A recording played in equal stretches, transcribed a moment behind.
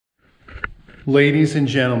Ladies and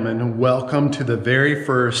gentlemen, welcome to the very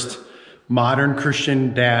first Modern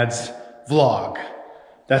Christian Dads vlog.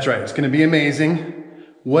 That's right, it's gonna be amazing.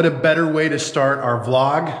 What a better way to start our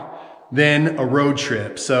vlog than a road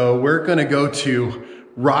trip. So we're gonna go to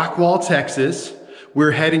Rockwall, Texas.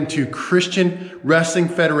 We're heading to Christian Wrestling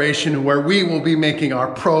Federation, where we will be making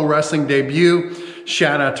our pro wrestling debut.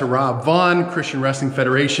 Shout out to Rob Vaughn, Christian Wrestling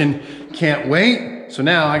Federation. Can't wait. So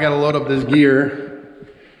now I gotta load up this gear.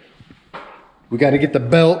 We got to get the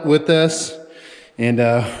belt with us, and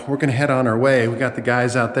we're going to head on our way. We got the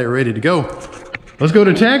guys out there ready to go. Let's go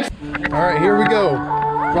to Texas. All right, here we go.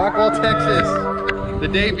 Rockwall, Texas. The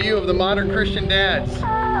debut of the Modern Christian Dads.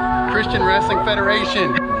 Christian Wrestling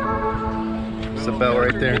Federation. There's the bell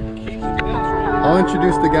right there. I'll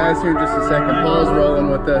introduce the guys here in just a second. Paul's rolling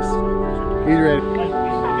with us. He's ready.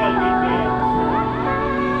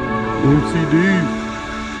 MCD.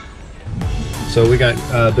 So we got,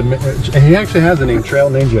 he actually has a name, Trail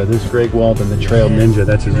Ninja. This is Greg Walton, the Trail Ninja.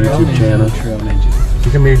 That's his YouTube channel. Trail Ninja.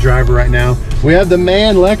 He's gonna be a driver right now. We have the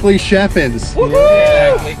man, Lekly Shepents.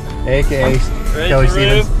 Yeah. AKA Kelly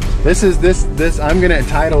Stevens. I'm gonna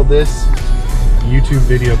entitle this YouTube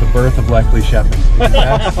video, The Birth of Lekly Shepents.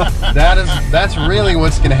 That's really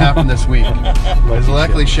what's gonna happen this week. Is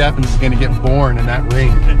Lekly Shepents is gonna get born in that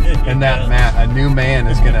ring, in that mat. A new man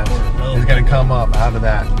is gonna come up out of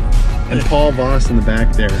that. And Paul Voss in the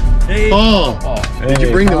back there. Hey. Paul, did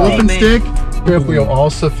you bring the whooping stick? If we'll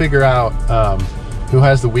also figure out who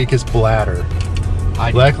has the weakest bladder,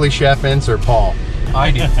 Lekly Shepents or Paul.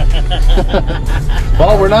 I do.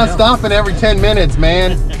 Paul, we're not stopping every 10 minutes,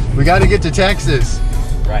 man. We got to get to Texas.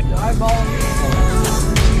 Right. We have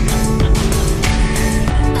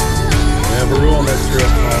a rule on this trip.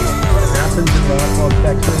 What happens in Rockwall,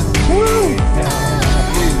 Texas? Woo!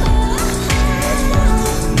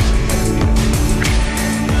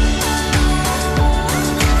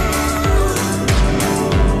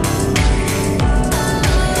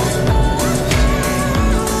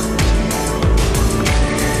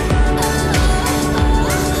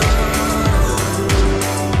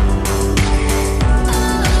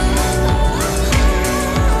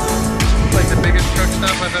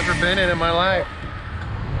 In my life.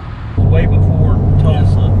 Way before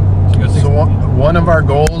Tulsa. So one of our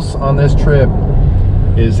goals on this trip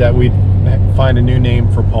is that we find a new name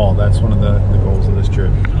for Paul. That's one of the goals of this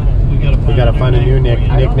trip. We gotta find a new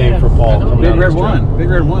nickname for Paul. Big Red One. Big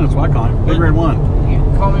Red One is what I call him. Big Red One. You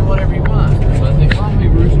can call me whatever you want, but they call me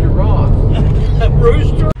Rooster Ross.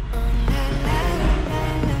 Rooster.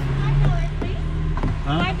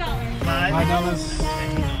 Huh? $5.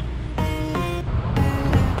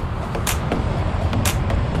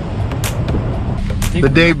 The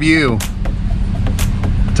debut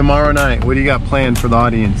tomorrow night. What do you got planned for the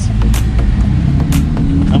audience?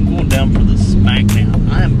 I'm going down for the smackdown.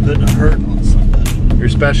 I am putting a hurt on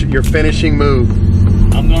somebody. Your finishing move.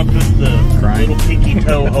 I'm gonna put the little pinky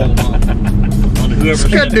toe hold on whoever's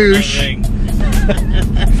Skadoosh.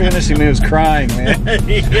 Finishing moves crying, man.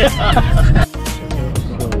 Yeah.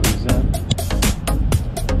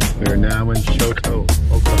 We're now in Shoto,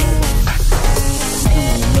 Oklahoma.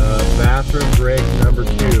 Bathroom break number 2.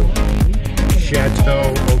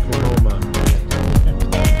 Chateau, Oklahoma.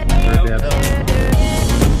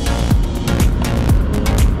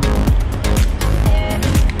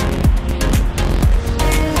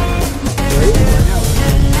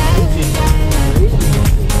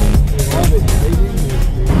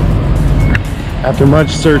 After much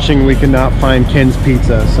searching, we could not find Ken's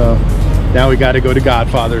Pizza, so now we got to go to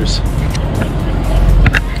Godfather's.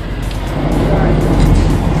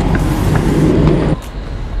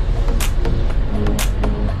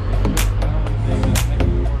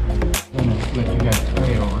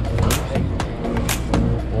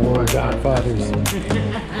 Godfathers.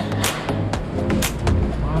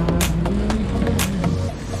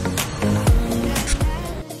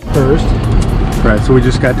 First. Right, so we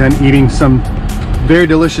just got done eating some very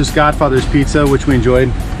delicious Godfather's pizza, which we enjoyed,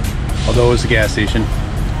 although it was a gas station.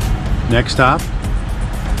 Next stop,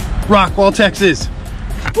 Rockwall, Texas.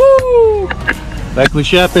 Woo! Lekly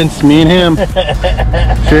Shepents, me and him,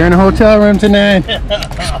 sharing a hotel room tonight.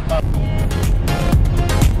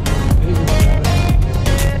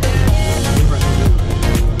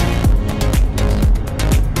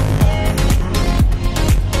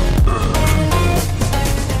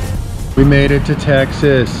 We made it to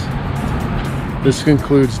Texas. This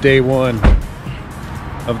concludes day 1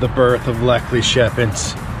 of the birth of Lekly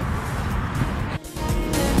Shepents.